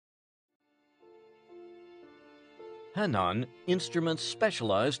Hanon Instruments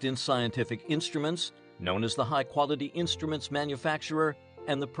specialized in scientific instruments, known as the high-quality instruments manufacturer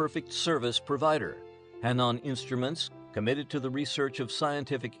and the perfect service provider. Hanon Instruments, committed to the research of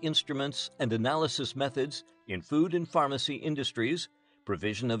scientific instruments and analysis methods in food and pharmacy industries,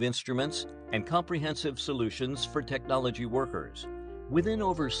 provision of instruments, and comprehensive solutions for technology workers. Within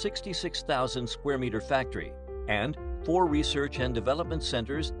over 66,000 square meter factory and 4 research and development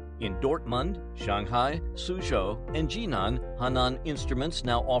centers in Dortmund, Shanghai, Suzhou, and Jinan, Hanon Instruments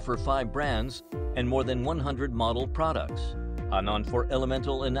now offer 5 brands and more than 100 model products. Hanon for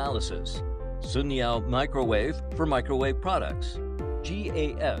elemental analysis, Sineo Microwave for microwave products,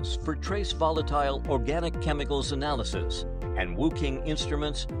 G.A.S. for trace volatile organic chemicals analysis, and Wooking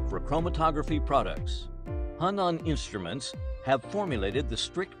Instruments for chromatography products. Hanon Instruments have formulated the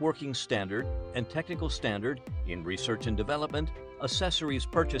strict working standard and technical standard in research and development, accessories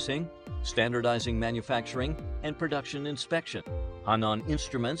purchasing, standardizing manufacturing, and production inspection. Hanon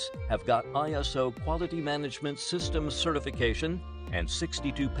Instruments have got ISO Quality Management System certification, and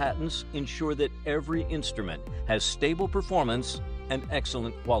 62 patents ensure that every instrument has stable performance and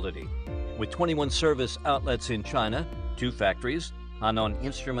excellent quality. With 21 service outlets in China, 2 factories, Hanon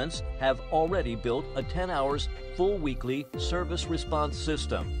Instruments have already built a 10 hours full weekly service response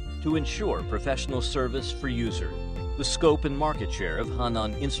system to ensure professional service for users. The scope and market share of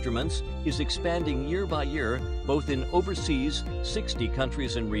Hanon Instruments is expanding year by year, both in overseas 60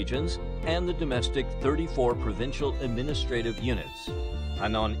 countries and regions and the domestic 34 provincial administrative units.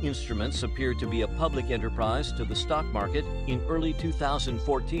 Hanon Instruments appeared to be a public enterprise to the stock market in early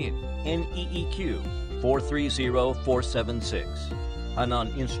 2014, NEEQ 430476. Hanon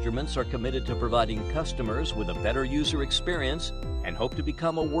Instruments are committed to providing customers with a better user experience and hope to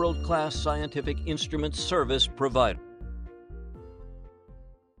become a world-class scientific instrument service provider.